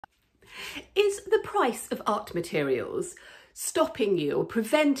Is the price of art materials stopping you or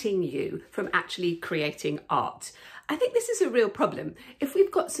preventing you from actually creating art? I think this is a real problem. If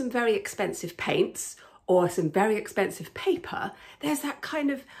we've got some very expensive paints or some very expensive paper, there's that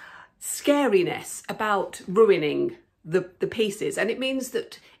kind of scariness about ruining the pieces, and it means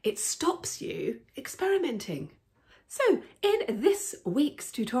that it stops you experimenting. So in this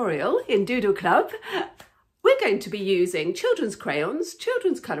week's tutorial in Doodle Club, we're going to be using children's crayons,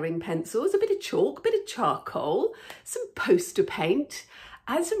 children's colouring pencils, a bit of chalk, a bit of charcoal, some poster paint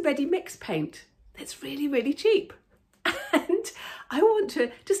and some ready mix paint that's really, really cheap. And I want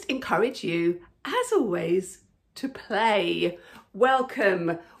to just encourage you, as always, to play.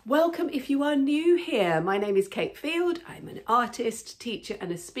 Welcome. Welcome if you are new here. My name is Kate Field. I'm an artist, teacher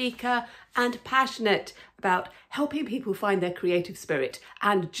and a speaker, and passionate about helping people find their creative spirit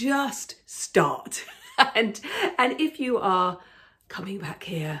and just start. And if you are coming back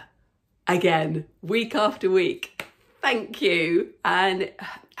here again, week after week, thank you. And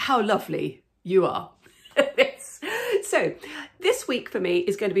how lovely you are. So this week for me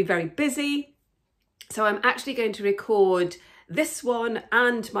is going to be very busy. So I'm actually going to record this one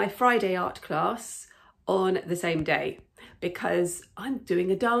and my Friday art class on the same day because I'm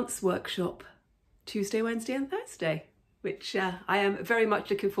doing a dance workshop Tuesday, Wednesday and Thursday, which I am very much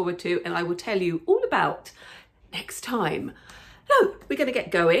looking forward to, and I will tell you all about next time. So we're going to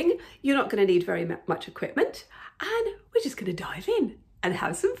get going. You're not going to need very much equipment, and we're just going to dive in and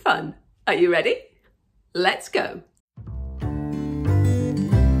have some fun. Are you ready? Let's go.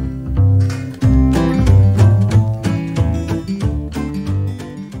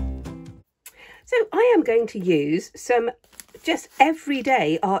 So I am going to use some just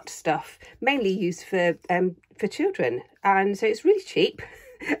everyday art stuff, mainly used for children, and so it's really cheap.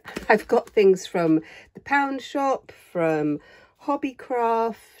 I've got things from the pound shop, from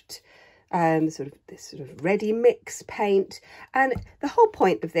Hobbycraft, this sort of ready mix paint, and the whole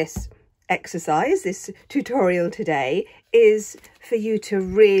point of this exercise, this tutorial today, is for you to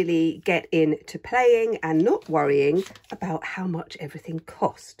really get into playing and not worrying about how much everything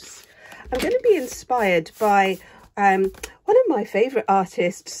costs. I'm going to be inspired by one of my favourite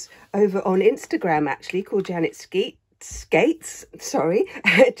artists over on Instagram, actually, called Janet Skates,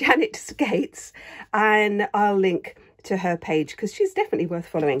 Janet Skates, and I'll link to her page because she's definitely worth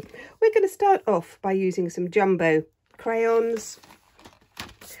following. We're going to start off by using some jumbo crayons,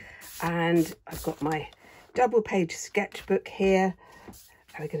 and I've got my double page sketchbook here.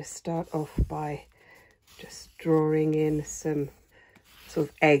 And we're going to start off by just drawing in some sort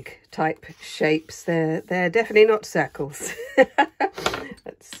of egg type shapes. They're definitely not circles.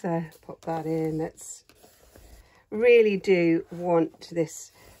 Let's pop that in. Let's really do want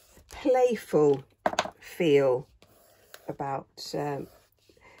this playful feel about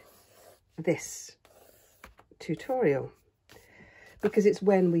this tutorial, because it's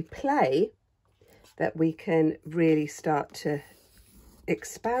when we play that we can really start to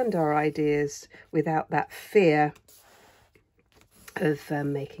expand our ideas without that fear of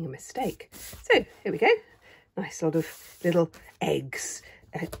making a mistake. So here we go, nice lot of little eggs,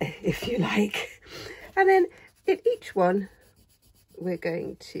 if you like. And then in each one we're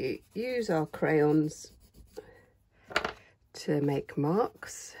going to use our crayons to make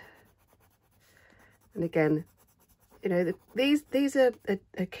marks. And again, you know, these are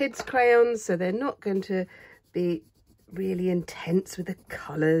kids' crayons, so they're not going to be really intense with the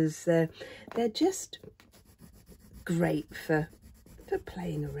colours. They're just great for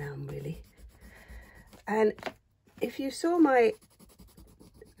playing around, really. And if you saw my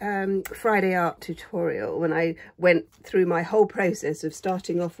Friday art tutorial, when I went through my whole process of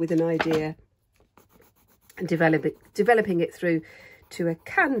starting off with an idea and developing it through to a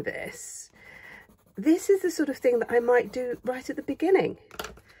canvas, this is the sort of thing that I might do right at the beginning.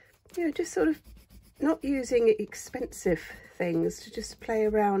 You know, just sort of not using expensive things to just play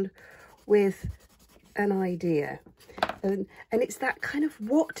around with an idea. And it's that kind of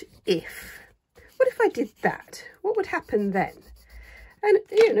what if I did that? What would happen then? And,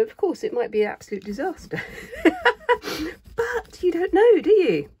 you know, of course, it might be an absolute disaster. But you don't know, do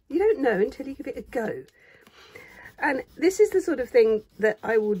you? You don't know until you give it a go. And this is the sort of thing that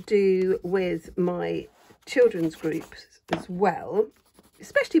I will do with my children's groups as well,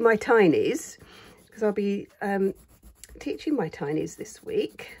 especially my tinies, because I'll be teaching my tinies this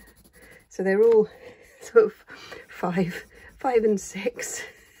week. So they're all sort of five and 6,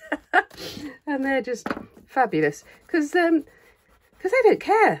 and they're just fabulous because they don't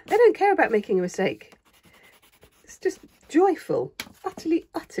care. They don't care about making a mistake. It's just joyful,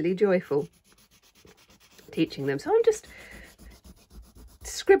 utterly joyful teaching them. So I'm just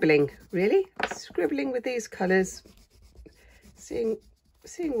scribbling, really, scribbling with these colours, seeing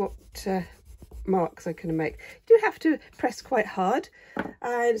what marks I can make. You do have to press quite hard,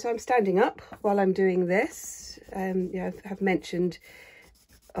 and so I'm standing up while I'm doing this. Yeah, I've mentioned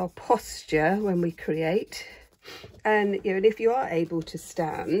our posture when we create, and you know, and if you are able to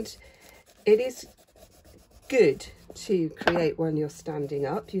stand, it is good to create when you're standing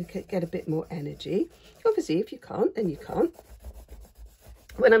up. You get a bit more energy. Obviously, if you can't, then you can't.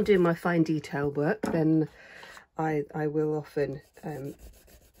 When I'm doing my fine detail work, then I will often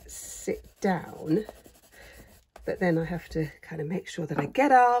sit down, but then I have to kind of make sure that I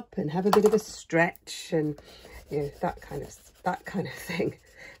get up and have a bit of a stretch, and you know, that kind of thing.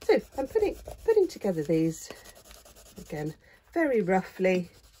 So I'm putting together these again very roughly.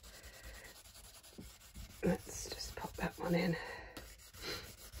 Let's just pop that one in.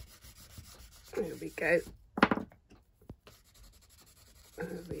 There we go.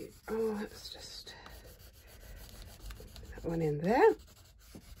 Let's just put that one in there.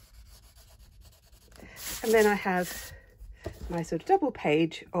 And then I have my sort of double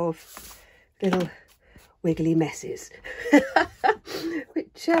page of little wiggly messes,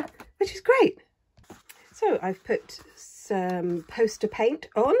 which is great. So I've put some poster paint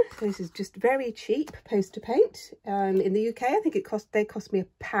on. This is just very cheap poster paint. In the UK, I think they cost me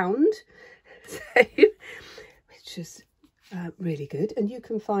 £1, so, which is really good. And you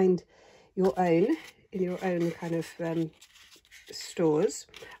can find your own in your own kind of stores.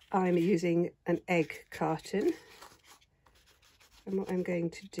 I'm using an egg carton, and what I'm going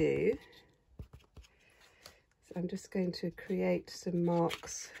to do is I'm just going to create some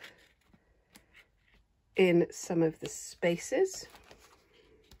marks in some of the spaces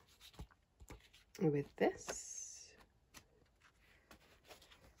with this.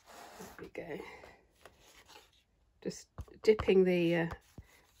 There we go. Just dipping the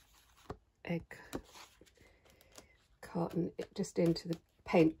egg carton just into the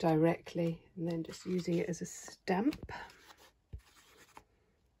paint directly, and then just using it as a stamp.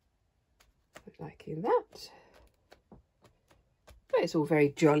 Liking that. But it's all very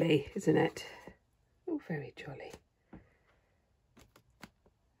jolly, isn't it? All very jolly.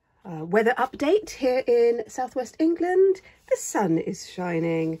 Weather update here in southwest England. The sun is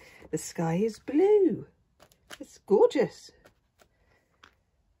shining. The sky is blue. It's gorgeous.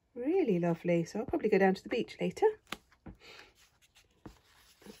 Really lovely. So I'll probably go down to the beach later.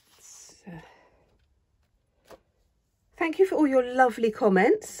 Thank you for all your lovely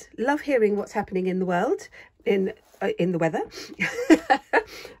comments. Love hearing what's happening in the world, in the weather.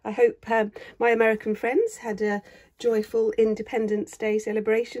 I hope my American friends had a joyful Independence Day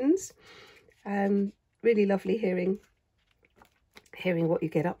celebrations. Really lovely hearing what you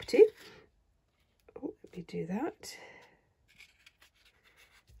get up to. Oh, let me do that.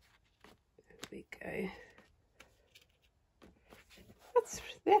 There we go. That's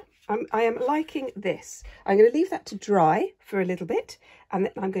there. I am liking this. I'm going to leave that to dry for a little bit, and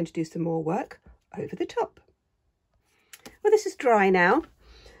then I'm going to do some more work over the top. Well, this is dry now,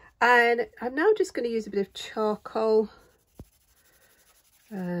 and I'm now just going to use a bit of charcoal,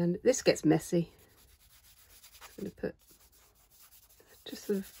 and this gets messy. I'm going to put just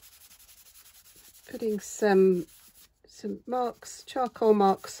sort of putting some marks, charcoal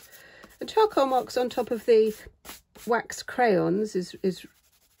marks, and charcoal marks on top of the wax crayons is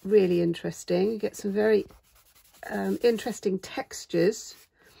really interesting. You get some very interesting textures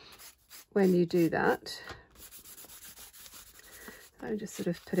when you do that. I'm just sort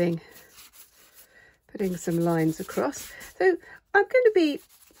of putting some lines across. So I'm going to be,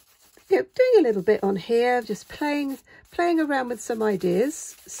 you know, doing a little bit on here, just playing around with some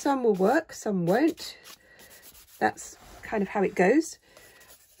ideas. Some will work, some won't. That's kind of how it goes.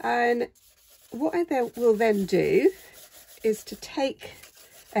 And what I will then do is to take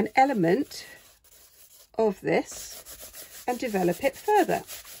an element of this and develop it further.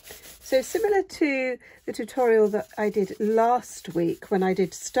 So similar to the tutorial that I did last week, when I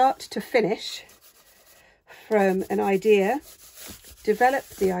did start to finish from an idea, develop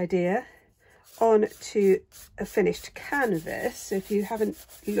the idea onto a finished canvas. So if you haven't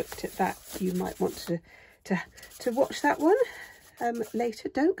looked at that, you might want to watch that one later.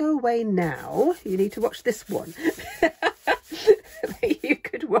 Don't go away now. You need to watch this one. You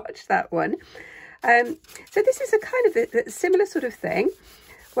could watch that one. So this is a kind of a similar sort of thing,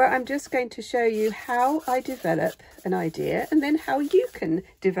 where I'm just going to show you how I develop an idea and then how you can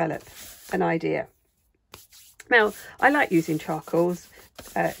develop an idea. Now, I like using charcoal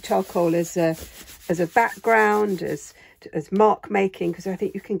as a background, as mark making, because I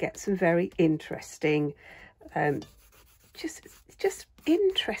think you can get some very interesting, just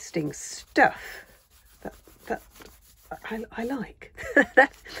interesting stuff that I like.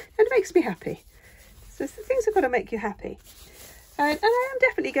 It makes me happy. So things have got to make you happy. And I am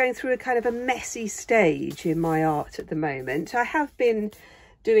definitely going through a kind of a messy stage in my art at the moment. I have been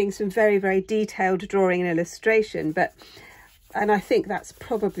doing some very, very detailed drawing and illustration, and I think that's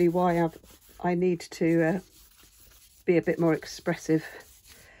probably why I need to be a bit more expressive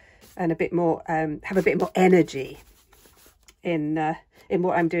and a bit more have a bit more energy in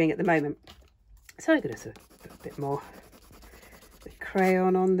what I'm doing at the moment. So I'm going to put a bit more the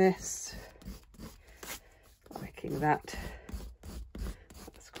crayon on this. Liking that.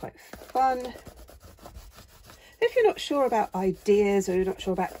 That's quite fun. If you're not sure about ideas, or you're not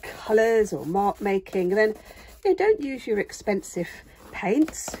sure about colours or mark making, then don't use your expensive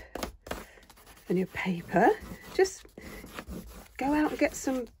paints and your paper. Just go out and get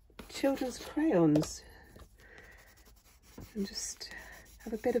some children's crayons and just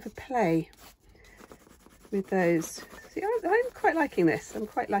have a bit of a play with those. See, I'm quite liking this. I'm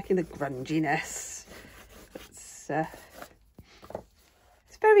quite liking the grunginess.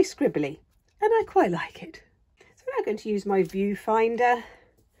 It's very scribbly and I quite like it. So now I'm going to use my viewfinder.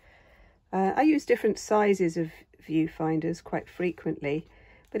 I use different sizes of viewfinders quite frequently,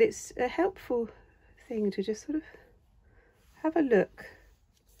 but it's a helpful thing to just sort of have a look,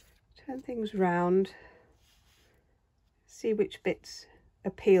 turn things round, see which bits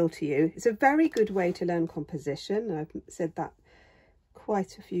appeal to you. It's a very good way to learn composition. I've said that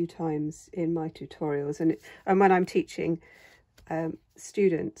quite a few times in my tutorials, and when I'm teaching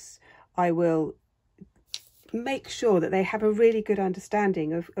students, I will make sure that they have a really good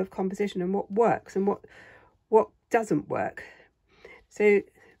understanding of composition and what works and what doesn't work. So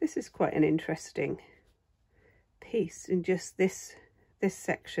this is quite an interesting piece in just this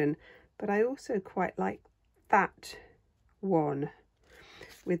section, but I also quite like that one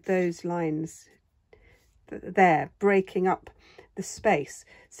with those lines there breaking up the space.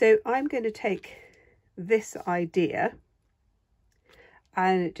 So I'm going to take this idea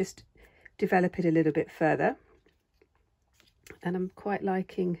and just develop it a little bit further, and I'm quite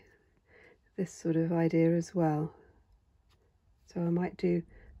liking this sort of idea as well, so I might do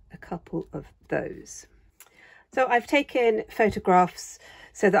a couple of those. So I've taken photographs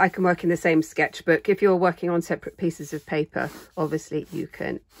so that I can work in the same sketchbook. If you're working on separate pieces of paper, obviously you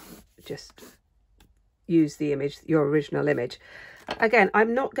can just use the image, your original image. Again,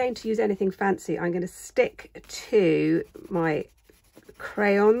 I'm not going to use anything fancy. I'm going to stick to my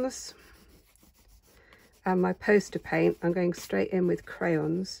crayons and my poster paint. I'm going straight in with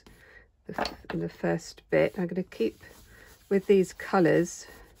crayons in the first bit. I'm going to keep with these colours.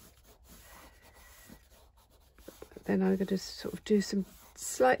 Then I'm going to sort of do some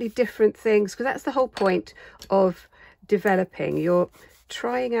slightly different things, because that's the whole point of developing. You're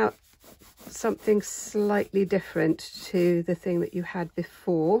trying out something slightly different to the thing that you had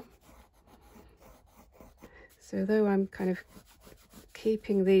before. So though I'm kind of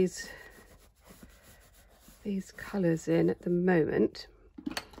keeping these colours in at the moment,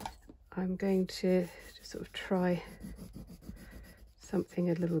 I'm going to just sort of try something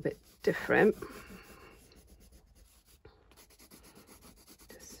a little bit different.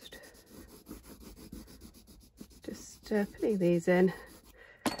 Just putting these in.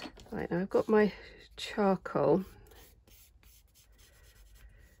 Right, now I've got my charcoal,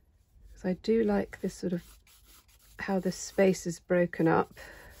 because I do like this sort of how the space is broken up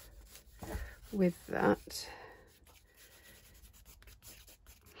with that.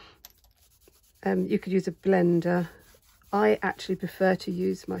 You could use a blender. I actually prefer to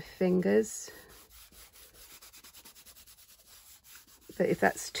use my fingers, but if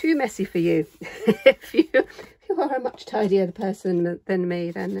that's too messy for you, if you are a much tidier person than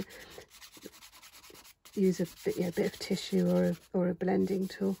me, then use a bit of tissue or a blending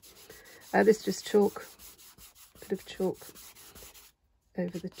tool. This is just chalk, a bit of chalk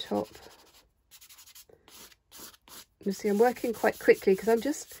over the top. You see, I'm working quite quickly because I'm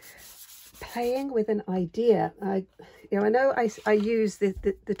just playing with an idea. I know I use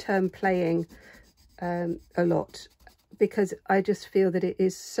the term playing a lot, because I just feel that it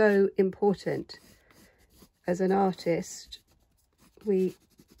is so important. As an artist, we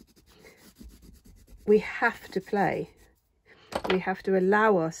have to play. We have to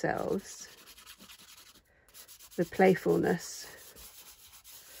allow ourselves the playfulness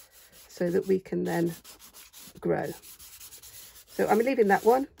so that we can then grow. So I'm leaving that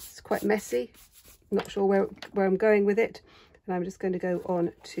one. It's quite messy. I'm not sure where I'm going with it. And I'm just going to go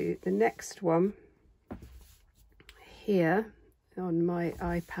on to the next one here on my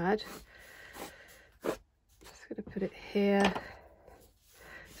iPad. Just going to put it here.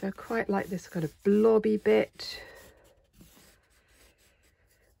 So I quite like this kind of blobby bit.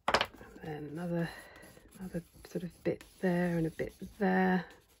 And then another sort of bit there and a bit there.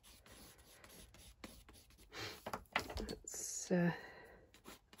 Let's just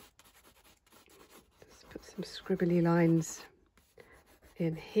put some scribbly lines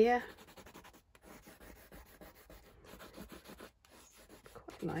in here.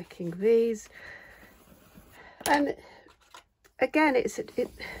 Quite liking these. And again,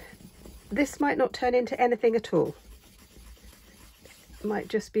 this might not turn into anything at all. It might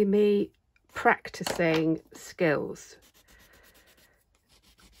just be me practicing skills,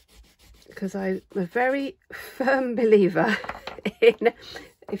 because I'm a very firm believer in,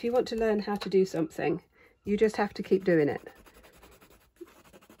 if you want to learn how to do something, you just have to keep doing it.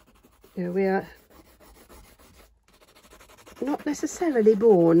 You know, we are not necessarily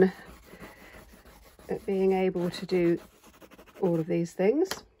born at being able to do all of these things.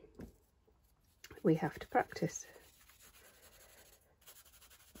 We have to practice,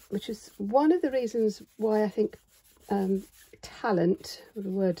 which is one of the reasons why I think talent, or the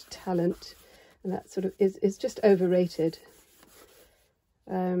word talent, and that sort of is just overrated.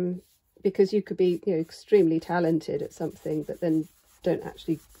 Because you could be, you know, extremely talented at something, but then don't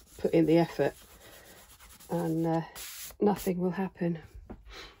actually put in the effort, and nothing will happen.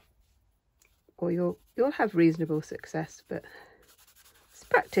 Or you'll have reasonable success, but it's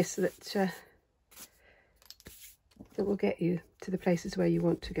practice that will get you to the places where you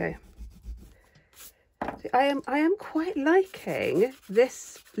want to go. So I am quite liking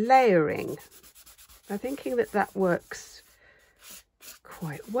this layering. I'm thinking that works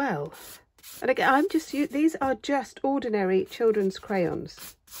quite well. And again, these are just ordinary children's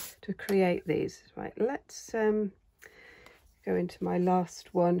crayons to create these. Right, let's go into my last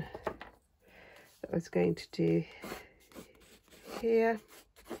one that I was going to do here.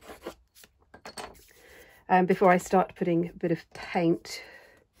 Before I start putting a bit of paint.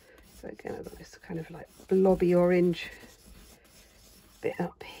 So again, I've got this kind of like blobby orange bit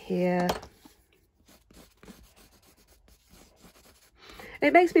up here.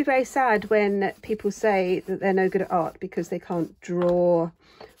 It makes me very sad when people say that they're no good at art because they can't draw,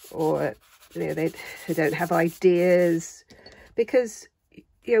 or you know, they don't have ideas, because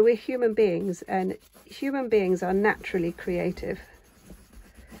you know, we're human beings, and human beings are naturally creative,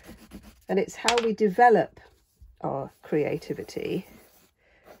 and it's how we develop our creativity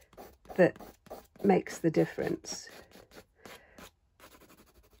that makes the difference.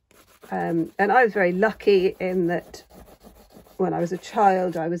 And I was very lucky in that when I was a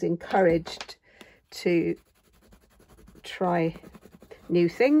child, I was encouraged to try new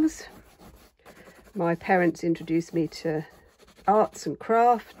things. My parents introduced me to arts and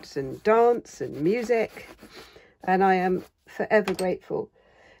crafts and dance and music, and I am forever grateful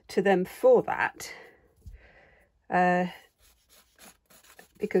to them for that,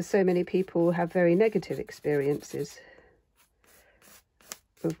 because so many people have very negative experiences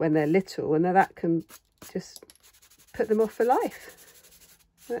of when they're little, and that can just put them off for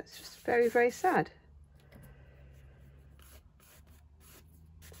life. That's just very, very sad.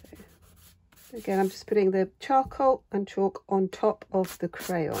 So, again, I'm just putting the charcoal and chalk on top of the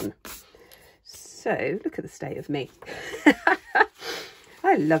crayon. So look at the state of me.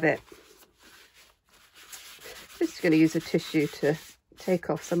 I love it. Just going to use a tissue to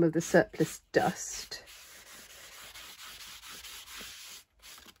take off some of the surplus dust.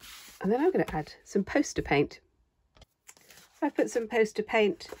 And then I'm going to add some poster paint. I put some poster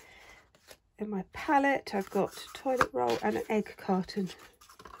paint in my palette. I've got toilet roll and an egg carton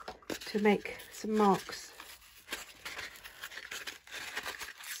to make some marks.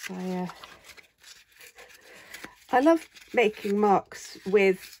 So I love making marks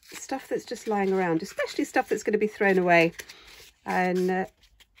with stuff that's just lying around, especially stuff that's going to be thrown away. And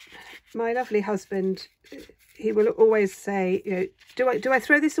my lovely husband, he will always say, you know, do I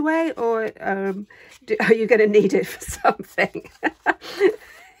throw this away, or are you going to need it for something?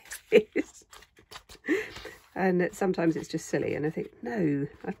 And sometimes it's just silly, and I think, no,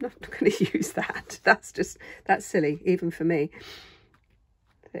 I'm not going to use that. That's silly, even for me.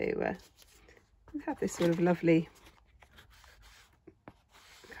 So we have this sort of lovely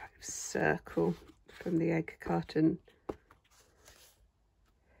kind of circle from the egg carton.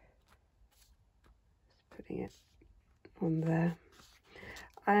 Putting it on there,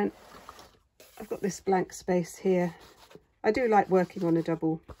 and I've got this blank space here. I do like working on a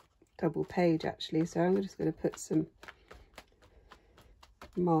double page actually, so I'm just going to put some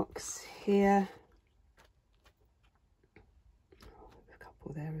marks here, a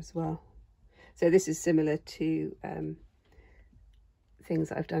couple there as well. So this is similar to things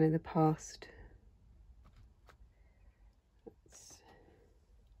that I've done in the past. Let's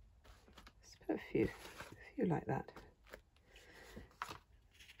put a few like that.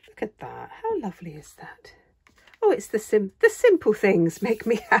 Look at that. How lovely is that? Oh, it's the simple things make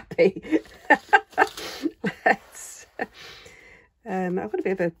me happy. Let's. I've got a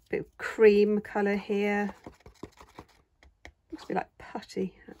bit of cream colour here. Looks a bit like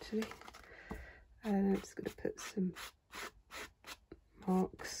putty, actually. I'm just going to put some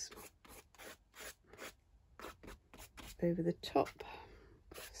marks over the top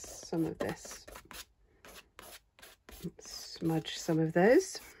of some of this. Smudge some of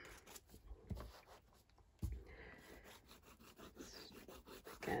those.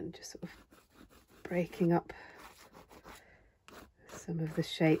 Again, just sort of breaking up some of the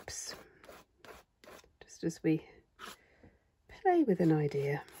shapes, just as we play with an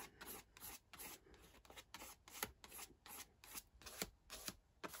idea.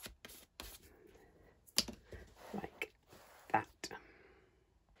 Like that.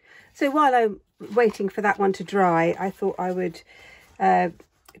 So while I'm waiting for that one to dry, I thought I would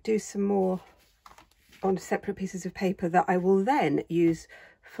do some more on separate pieces of paper that I will then use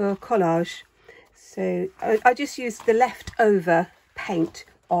for collage. So I just used the leftover paint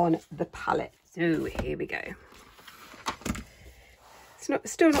on the palette. So here we go.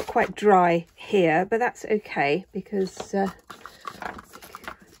 It's still not quite dry here, but that's okay, because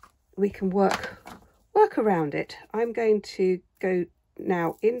we can work around it. I'm going to go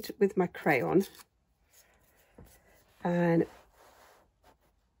now with my crayon, and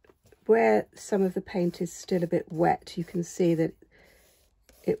where some of the paint is still a bit wet, you can see that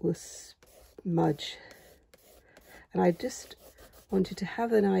it will smudge, and I just wanted to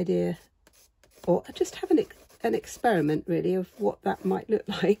have an idea, or just have an experiment really, of what that might look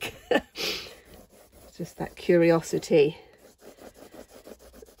like. Just that curiosity,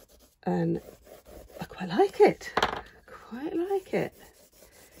 and I quite like it.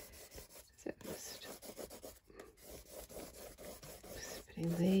 So just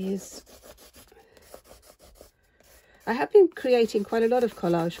putting these. I have been creating quite a lot of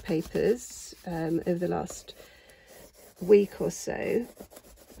collage papers over the last week or so,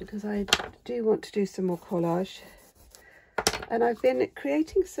 because I do want to do some more collage, and I've been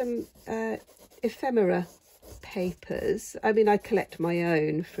creating some ephemera papers. I mean, I collect my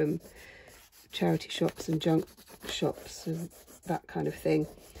own from charity shops and junk shops and that kind of thing,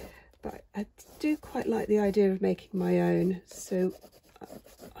 but I do quite like the idea of making my own, so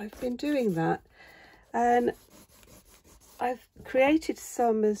I've been doing that, and I've created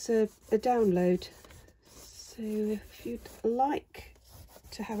some as a download. So if you'd like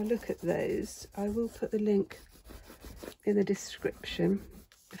to have a look at those, I will put the link in the description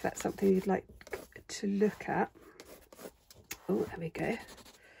if that's something you'd like to look at. Oh, there we go.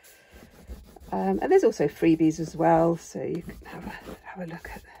 And there's also freebies as well, so you can have a look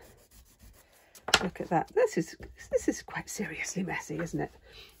at that. This is quite seriously messy, isn't it?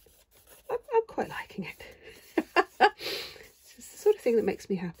 I'm quite liking it. It's the sort of thing that makes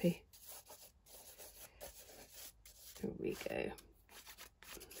me happy. Here we go.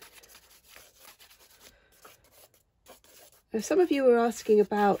 Now, some of you were asking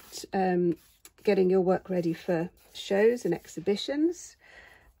about getting your work ready for shows and exhibitions,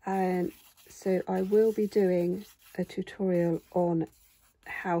 and so I will be doing a tutorial on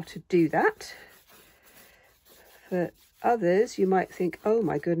how to do that. For others, you might think, oh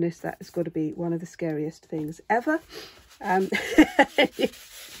my goodness, that has got to be one of the scariest things ever. And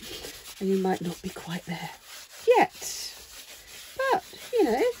you might not be quite there yet, but you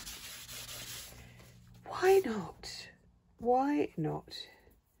know, why not?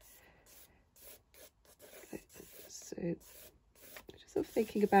 So just sort of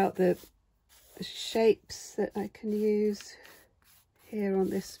thinking about the shapes that I can use here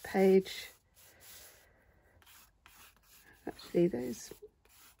on this page. Actually, those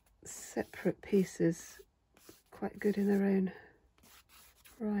separate pieces are quite good in their own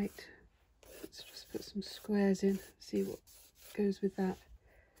right. Let's just put some squares in, see what goes with that.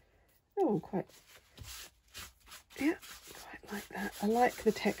 Oh, quite like that. I like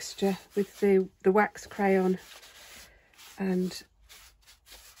the texture with the wax crayon and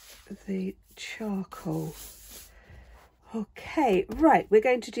the charcoal. Okay, right, we're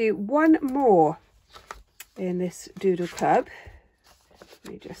going to do one more in this Doodle Club.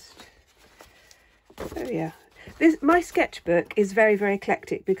 Let me just, oh yeah. My sketchbook is very, very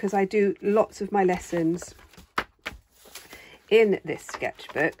eclectic because I do lots of my lessons in this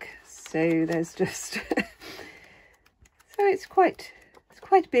sketchbook. So there's just, so it's quite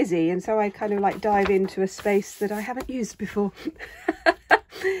busy, and so I kind of like dive into a space that I haven't used before.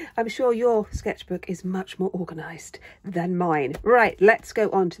 I'm sure your sketchbook is much more organised than mine. Right, let's go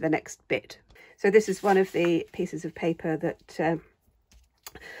on to the next bit. So this is one of the pieces of paper that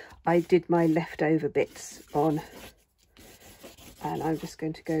I did my leftover bits on, and I'm just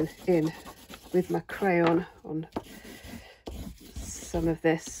going to go in with my crayon on some of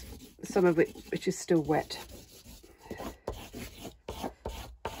this, some of it which is still wet.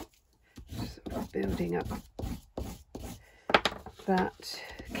 Sort of building up that,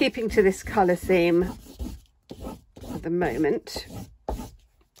 keeping to this colour theme at the moment.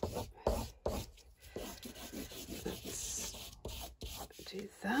 Do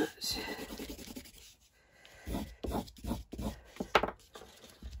that.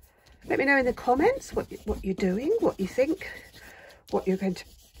 Let me know in the comments what you're doing, what you think, what you're going to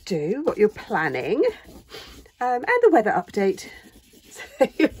do, what you're planning, and the weather update. So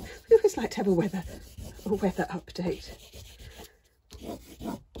we always like to have a weather update.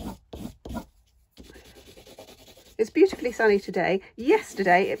 It's beautifully sunny today.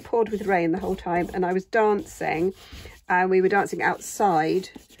 Yesterday it poured with rain the whole time, and I was dancing. And we were dancing outside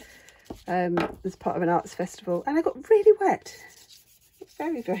as part of an arts festival, and I got really wet,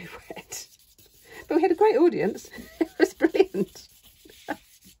 very, very wet. But we had a great audience. It was brilliant.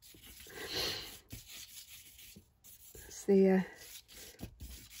 It's the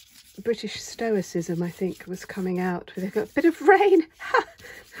British stoicism, I think, was coming out with a bit of rain.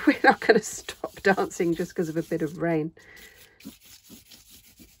 We're not going to stop dancing just because of a bit of rain.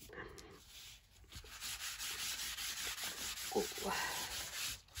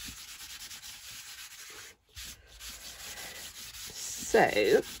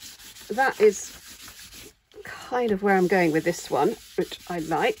 So that is kind of where I'm going with this one, which I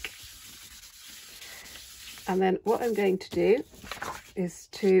like. And then what I'm going to do is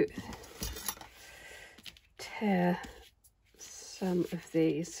to tear some of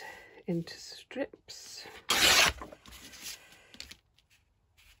these into strips.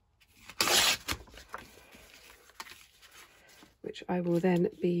 Which I will then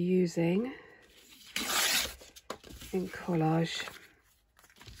be using in collage.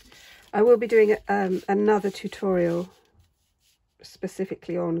 I will be doing another tutorial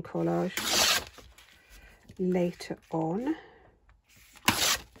specifically on collage later on,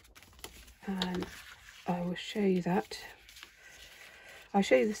 and I will show you that. I'll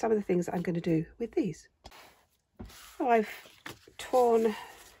show you some of the things that I'm going to do with these. So I've torn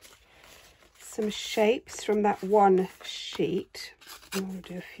some shapes from that one sheet. I'll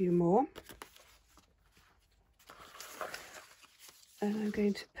do a few more. And I'm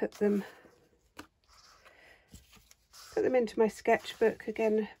going to put them into my sketchbook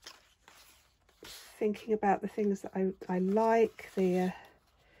again, thinking about the things that I like, the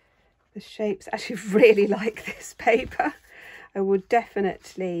shapes. I actually really like this paper. I would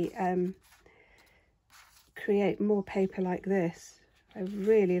definitely create more paper like this. I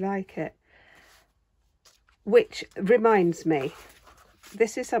really like it. Which reminds me,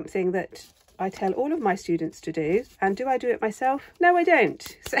 this is something that I tell all of my students to do. And do I do it myself? No, I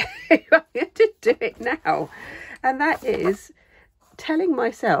don't. So I'm going to do it now. And that is telling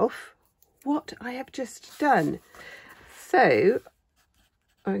myself what I have just done. So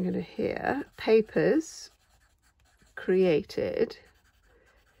I'm going to hear papers created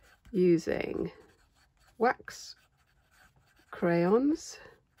using wax, crayons,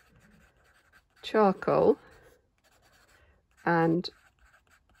 charcoal, and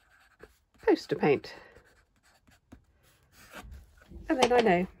poster paint. And then I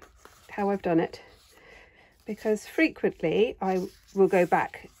know how I've done it, because frequently I will go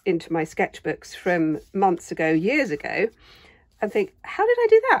back into my sketchbooks from months ago, years ago, and think, how did I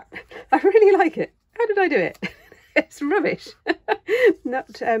do that? I really like it. How did I do it? It's rubbish.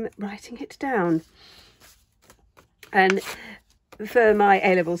 Not writing it down. And for my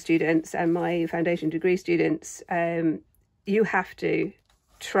A-level students and my foundation degree students, you have to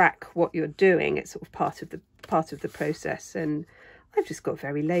track what you're doing. It's sort of part of the process, and I've just got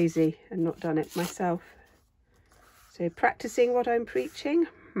very lazy and not done it myself. So practicing what I'm preaching,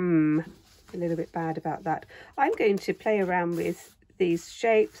 a little bit bad about that. I'm going to play around with these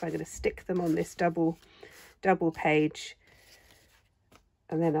shapes. I'm going to stick them on this double page,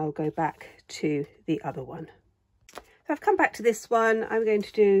 and then I'll go back to the other one. So I've come back to this one. I'm going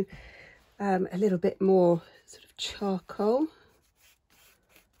to do a little bit more sort of charcoal.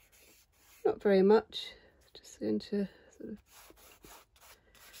 Not very much, just going to sort of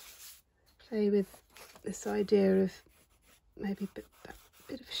play with this idea of maybe a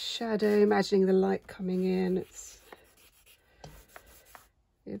bit of shadow, imagining the light coming in. It's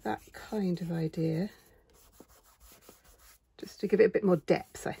that kind of idea. just to give it a bit more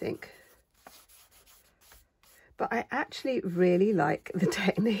depth, I think. But I actually really like the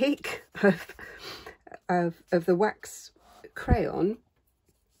technique of the wax crayon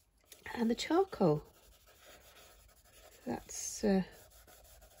and the charcoal. That's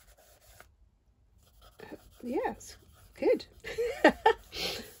yeah, it's good. I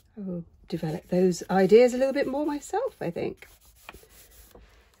will develop those ideas a little bit more myself, I think.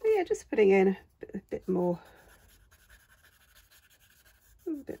 So yeah, just putting in a bit more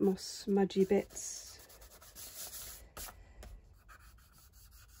smudgy bits.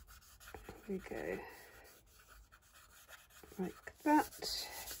 There we go, like that.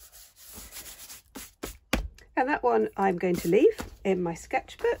 And that one I'm going to leave in my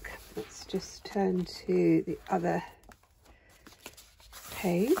sketchbook. Let's just turn to the other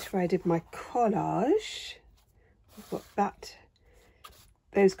page where I did my collage. I've got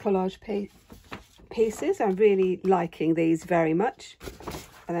those collage pieces. I'm really liking these very much.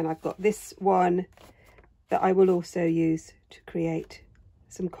 And then I've got this one that I will also use to create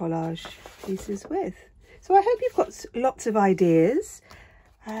some collage pieces with. So I hope you've got lots of ideas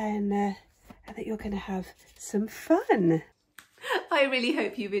and that you're going to have some fun. I really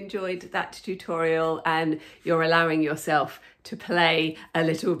hope you've enjoyed that tutorial and you're allowing yourself to play a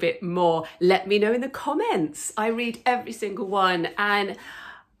little bit more. Let me know in the comments. I read every single one, and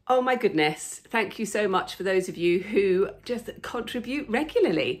oh my goodness, thank you so much for those of you who just contribute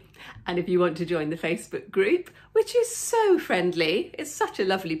regularly. And if you want to join the Facebook group, which is so friendly, it's such a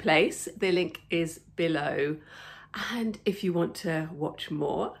lovely place, the link is below. And if you want to watch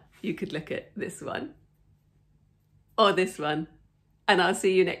more, you could look at this one or this one. And I'll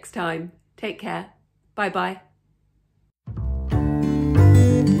see you next time. Take care. Bye bye.